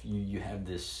yourself, you have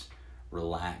this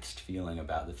relaxed feeling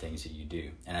about the things that you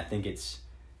do. And I think it's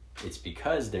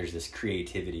because there's this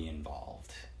creativity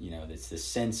involved. You know, it's this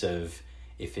sense of,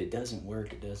 if it doesn't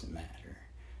work, it doesn't matter.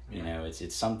 You know,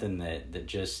 it's something that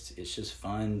just, it's just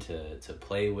fun to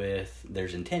play with.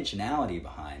 There's intentionality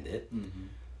behind it. Mm-hmm.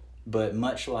 But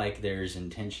much like there's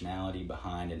intentionality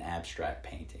behind an abstract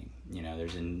painting, you know,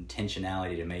 there's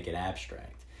intentionality to make it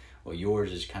abstract. Well,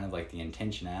 yours is kind of like the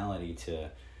intentionality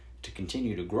to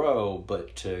continue to grow,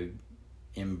 but to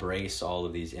embrace all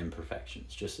of these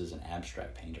imperfections, just as an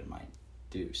abstract painter might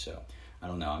do. So, I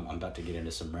don't know, I'm about to get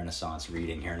into some Renaissance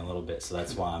reading here in a little bit, so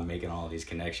that's why I'm making all of these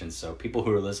connections. So people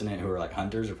who are listening, who are like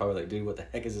hunters, are probably like, dude, what the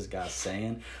heck is this guy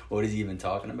saying? What is he even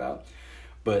talking about?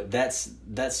 But that's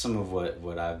some of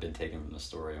what I've been taking from the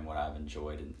story and what I've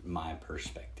enjoyed in my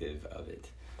perspective of it.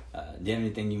 Do you have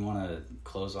anything you want to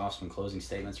close off, some closing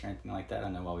statements or anything like that? I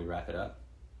know while we wrap it up.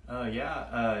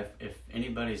 If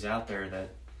anybody's out there that,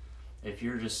 if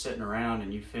you're just sitting around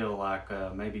and you feel like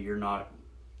maybe you're not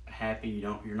happy,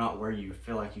 you're not where you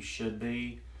feel like you should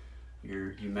be,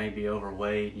 you may be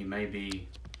overweight, you may be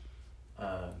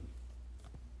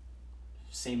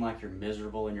seem like you're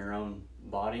miserable in your own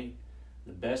body,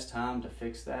 the best time to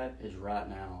fix that is right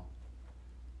now,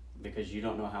 because you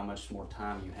don't know how much more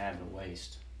time you have to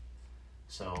waste.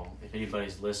 So if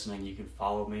anybody's listening, you can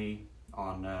follow me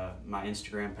on my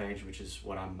Instagram page, which is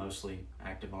what I'm mostly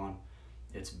active on.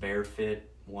 It's BairFit,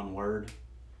 one word,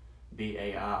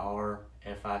 BAIRFIT,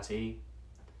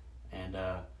 and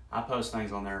I post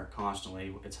things on there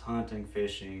constantly. It's hunting,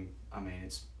 fishing. I mean,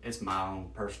 it's my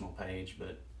own personal page,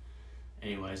 but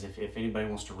anyways, if anybody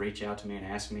wants to reach out to me and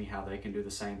ask me how they can do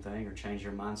the same thing or change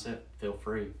their mindset, feel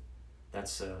free.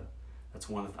 That's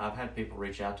one of I've had people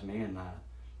reach out to me, and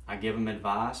I give them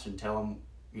advice and tell them,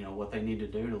 you know, what they need to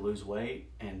do to lose weight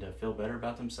and to feel better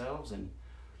about themselves, and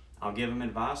I'll give them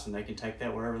advice, and they can take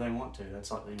that wherever they want to. That's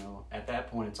like, you know, at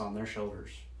that point, it's on their shoulders.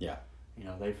 Yeah. You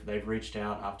know, they've reached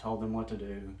out. I've told them what to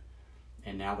do,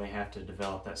 and now they have to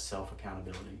develop that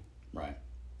self-accountability. Right.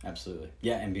 Absolutely.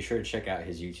 Yeah, and be sure to check out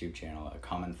his YouTube channel,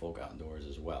 Common Folk Outdoors,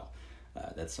 as well.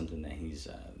 That's something that he's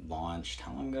launched.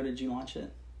 How long ago did you launch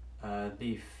it? I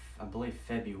believe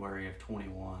February of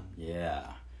 21.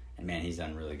 Yeah. And man, he's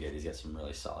done really good. He's got some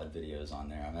really solid videos on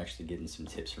there. I'm actually getting some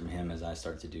tips from him as I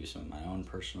start to do some of my own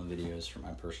personal videos for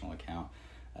my personal account.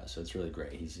 So it's really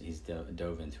great. He's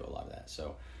dove into a lot of that.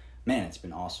 So, man, it's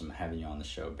been awesome having you on the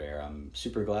show, Bair. I'm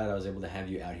super glad I was able to have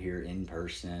you out here in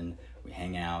person. We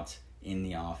hang out in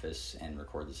the office and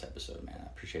record this episode, man. I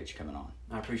appreciate you coming on.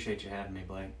 I appreciate you having me,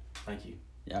 Blake. Thank you.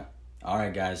 Yeah. All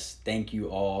right, guys. Thank you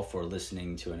all for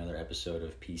listening to another episode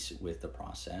of Peace with the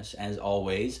Process. As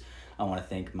always, I want to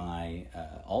thank my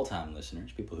all-time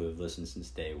listeners, people who have listened since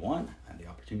day one. I have the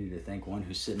opportunity to thank one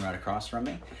who's sitting right across from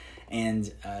me.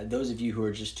 And those of you who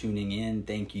are just tuning in,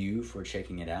 thank you for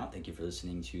checking it out. Thank you for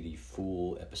listening to the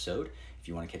full episode. If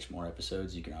you want to catch more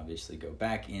episodes, you can obviously go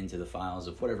back into the files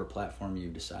of whatever platform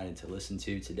you've decided to listen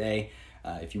to today.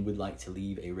 If you would like to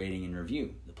leave a rating and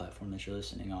review, the platform that you're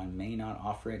listening on may not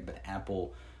offer it, but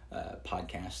Apple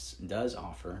Podcasts does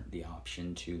offer the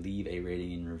option to leave a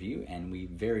rating and review, and we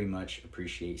very much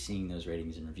appreciate seeing those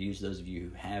ratings and reviews. Those of you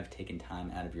who have taken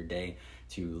time out of your day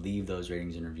to leave those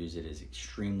ratings and reviews, it is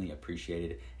extremely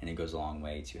appreciated, and it goes a long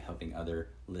way to helping other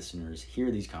listeners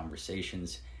hear these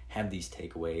conversations, have these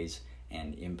takeaways,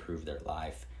 and improve their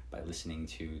life by listening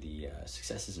to the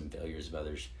successes and failures of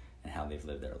others and how they've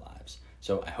lived their lives.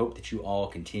 So I hope that you all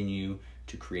continue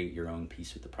to create your own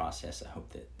peace with the process. I hope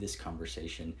that this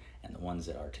conversation and the ones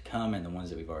that are to come and the ones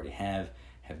that we've already have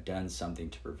done something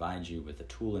to provide you with a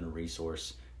tool and a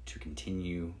resource to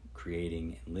continue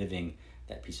creating and living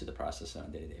that peace with the process on a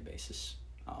day-to-day basis.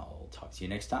 I'll talk to you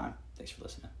next time. Thanks for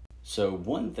listening. So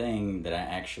one thing that I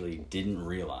actually didn't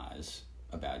realize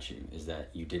about you is that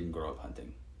you didn't grow up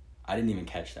hunting. I didn't even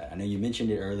catch that. I know you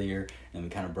mentioned it earlier, and we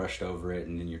kind of brushed over it,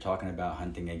 and then you're talking about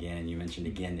hunting again, and you mentioned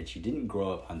again that you didn't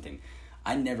grow up hunting.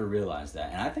 I never realized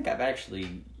that, and I think I've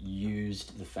actually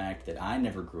used the fact that I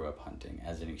never grew up hunting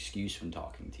as an excuse when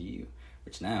talking to you,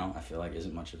 which now I feel like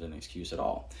isn't much of an excuse at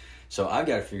all. So I've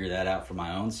got to figure that out for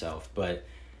my own self, but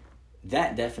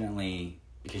that definitely,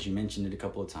 because you mentioned it a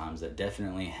couple of times, that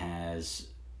definitely has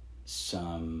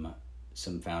some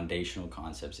foundational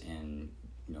concepts in,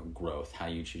 you know, growth, how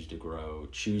you choose to grow,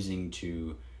 choosing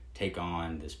to take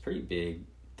on this pretty big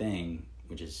thing,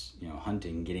 which is, you know,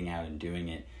 hunting, getting out and doing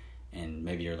it. And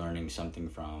maybe you're learning something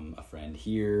from a friend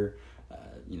here,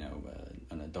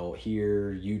 an adult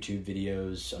here, YouTube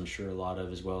videos, I'm sure a lot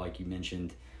of as well, like you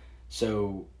mentioned.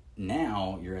 So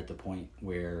now you're at the point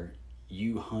where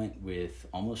you hunt with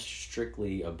almost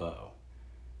strictly a bow.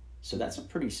 So that's a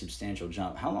pretty substantial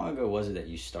jump. How long ago was it that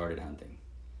you started hunting?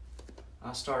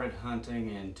 I started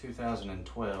hunting in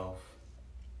 2012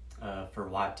 for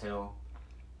whitetail.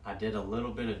 I did a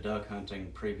little bit of duck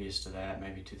hunting previous to that,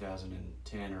 maybe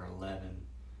 2010 or 11.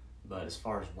 But as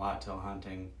far as whitetail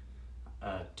hunting,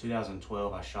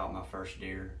 2012 I shot my first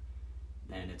deer,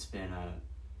 and it's been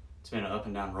an up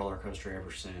and down roller coaster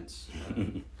ever since.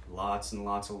 Lots and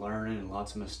lots of learning and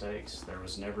lots of mistakes. There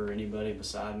was never anybody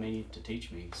beside me to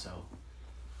teach me, so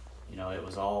you know it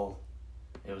was all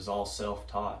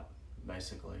self-taught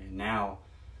basically. And now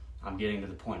I'm getting to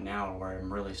the point now where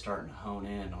I'm really starting to hone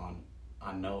in on.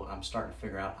 I'm starting to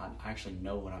figure out. I actually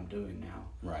know what I'm doing now.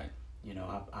 Right. You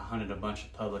know, I hunted a bunch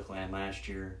of public land last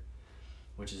year,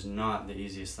 which is not the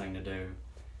easiest thing to do.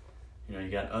 You know, you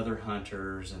got other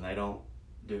hunters and they don't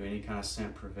do any kind of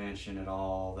scent prevention at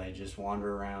all. They just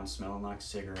wander around smelling like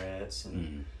cigarettes.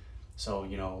 And so,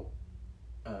 you know,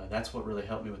 that's what really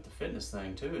helped me with the fitness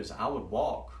thing too, is I would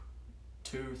walk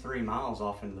 2-3 miles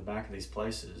off into the back of these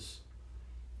places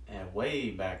and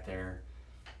way back there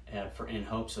in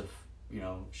hopes of, you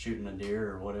know, shooting a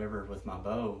deer or whatever with my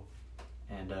bow.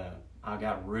 And I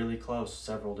got really close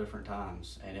several different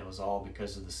times, and it was all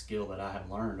because of the skill that I had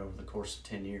learned over the course of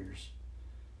 10 years.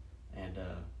 And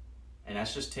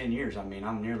that's just 10 years. I mean,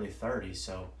 I'm nearly 30,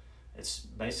 so it's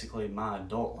basically my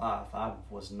adult life. I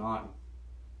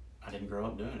didn't grow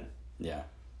up doing it. Yeah.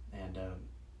 And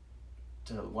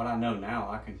to what I know now,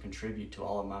 I can contribute to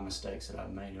all of my mistakes that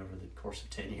I've made over the course of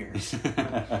 10 years.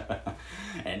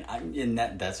 and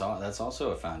that's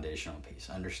also a foundational piece.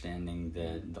 Understanding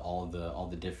that all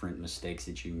the different mistakes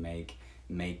that you make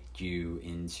you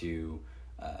into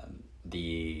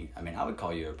I would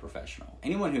call you a professional.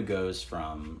 Anyone who goes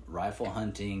from rifle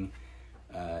hunting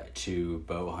to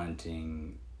bow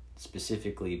hunting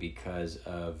specifically because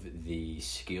of the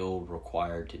skill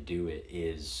required to do it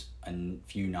is a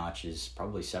few notches,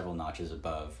 probably several notches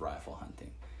above rifle hunting.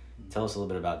 Mm-hmm. Tell us a little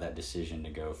bit about that decision to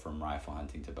go from rifle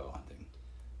hunting to bow hunting.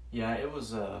 Yeah, it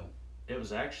was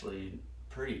actually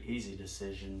a pretty easy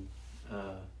decision.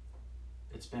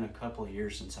 It's been a couple of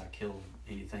years since I killed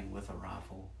anything with a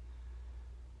rifle,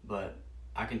 but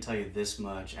I can tell you this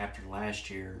much: after last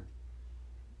year's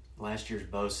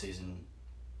bow season,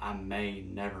 I may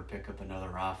never pick up another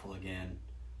rifle again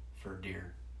for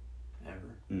deer,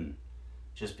 ever.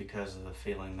 Just because of the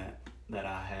feeling that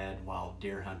I had while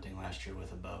deer hunting last year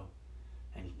with a bow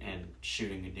and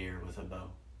shooting a deer with a bow.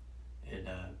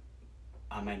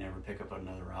 I may never pick up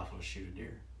another rifle to shoot a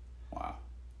deer. Wow.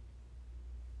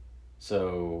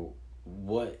 So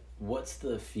what's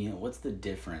the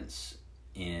difference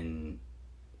in,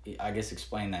 I guess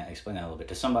explain that a little bit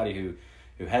to somebody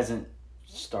who hasn't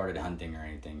started hunting or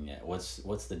anything yet.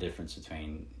 What's the difference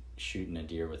between shooting a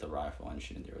deer with a rifle and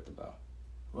shooting a deer with a bow?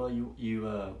 Well,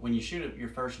 you when you shoot your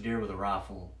first deer with a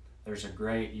rifle,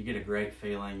 you get a great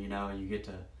feeling. You know, you get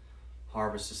to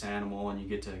harvest this animal and you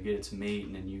get to get its meat,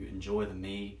 and then you enjoy the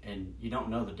meat, and you don't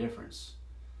know the difference.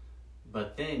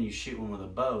 But then you shoot one with a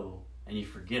bow and you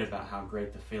forget about how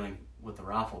great the feeling with the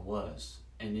rifle was,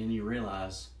 and then you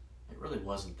realize it really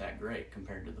wasn't that great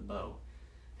compared to the bow.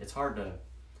 It's hard to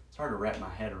wrap my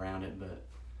head around it, but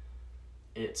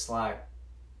it's like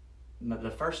the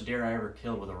first deer I ever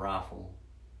killed with a rifle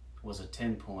was a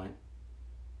 10-point,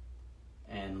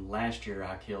 and last year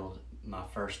I killed my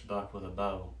first buck with a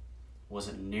bow.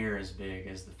 Wasn't near as big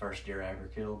as the first deer I ever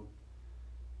killed,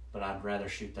 but I'd rather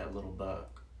shoot that little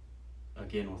buck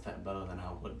again with that bow than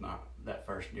I would that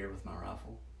first deer with my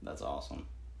rifle. That's awesome.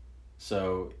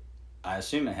 So I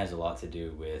assume it has a lot to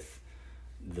do with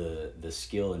the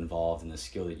skill involved and the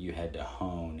skill that you had to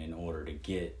hone in order to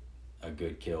get a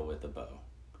good kill with the bow.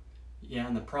 Yeah,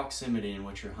 and the proximity in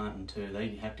which you're hunting too. They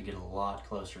have to get a lot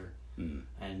closer, and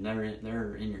they're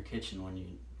in your kitchen when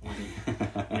you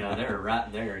they're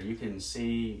right there. You can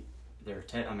see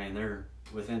they're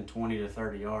within 20 to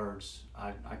 30 yards.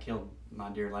 I killed my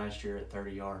deer last year at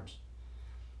 30 yards.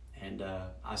 And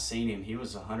I seen him. He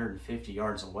was 150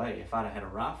 yards away. If I'd have had a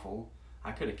rifle,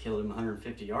 I could have killed him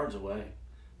 150 yards away.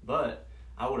 But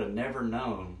I would have never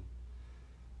known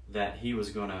that he was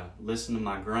going to listen to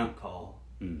my grunt call,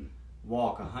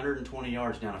 walk 120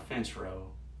 yards down a fence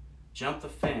row, jump the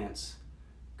fence,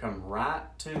 come right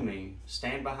to me,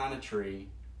 stand behind a tree,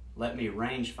 let me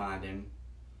range find him.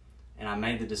 And I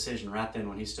made the decision right then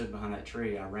when he stood behind that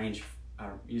tree. I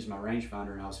used my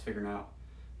rangefinder and I was figuring out,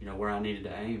 where I needed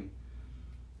to aim.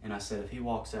 And I said, if he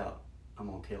walks out, I'm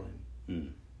gonna kill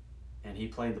him. And he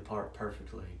played the part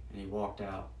perfectly. And he walked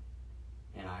out,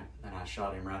 and I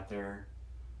shot him right there.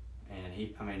 And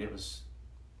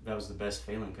that was the best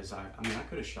feeling, because I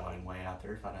could have shot him way out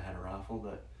there if I'd have had a rifle,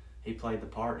 but he played the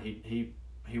part. He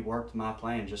worked my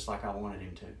plan just like I wanted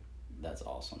him to. That's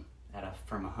awesome.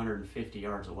 From 150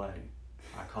 yards away,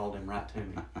 I called him right to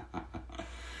me.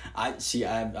 I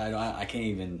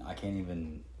can't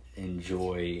even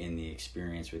enjoy in the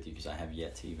experience with you, because I have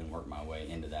yet to even work my way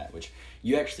into that, which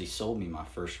you actually sold me my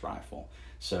first rifle.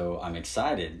 So I'm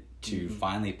excited to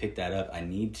finally pick that up. I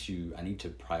need to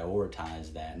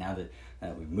prioritize that now that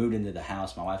we've moved into the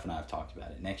house. My wife and I have talked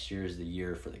about it. Next year is the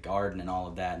year for the garden and all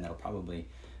of that, and that'll probably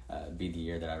be the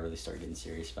year that I really start getting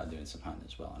serious about doing some hunting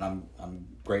as well. And I'm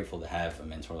grateful to have a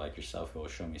mentor like yourself who will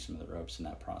show me some of the ropes in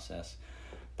that process.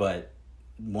 But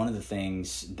one of the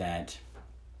things that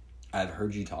I've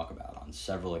heard you talk about on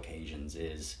several occasions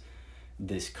is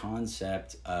this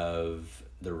concept of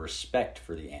the respect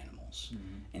for the animals.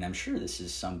 And I'm sure this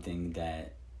is something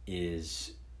that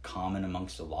is common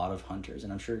amongst a lot of hunters,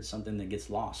 and I'm sure it's something that gets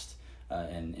lost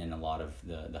in a lot of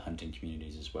the hunting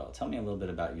communities as well. Tell me a little bit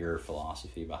about your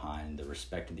philosophy behind the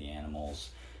respect of the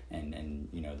animals and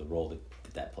the role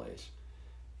that plays.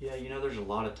 Yeah, there's a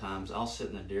lot of times I'll sit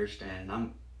in the deer stand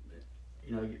and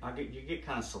you get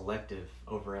kind of selective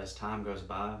over as time goes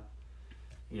by.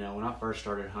 When I first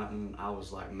started hunting, I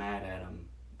was like mad at them.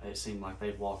 It seemed like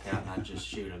they'd walk out and I'd just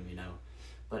shoot them,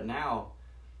 But now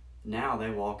they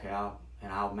walk out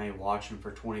and I may watch them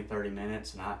for 20, 30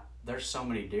 minutes, and there's so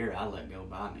many deer I let go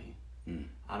by me.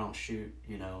 I don't shoot,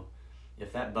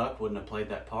 If that buck wouldn't have played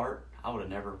that part, I would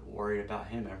have never worried about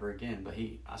him ever again. But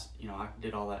I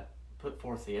did all that, put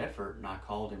forth the effort, and I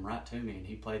called him right to me, and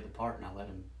he played the part, and I let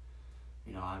him,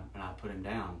 and I put him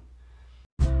down.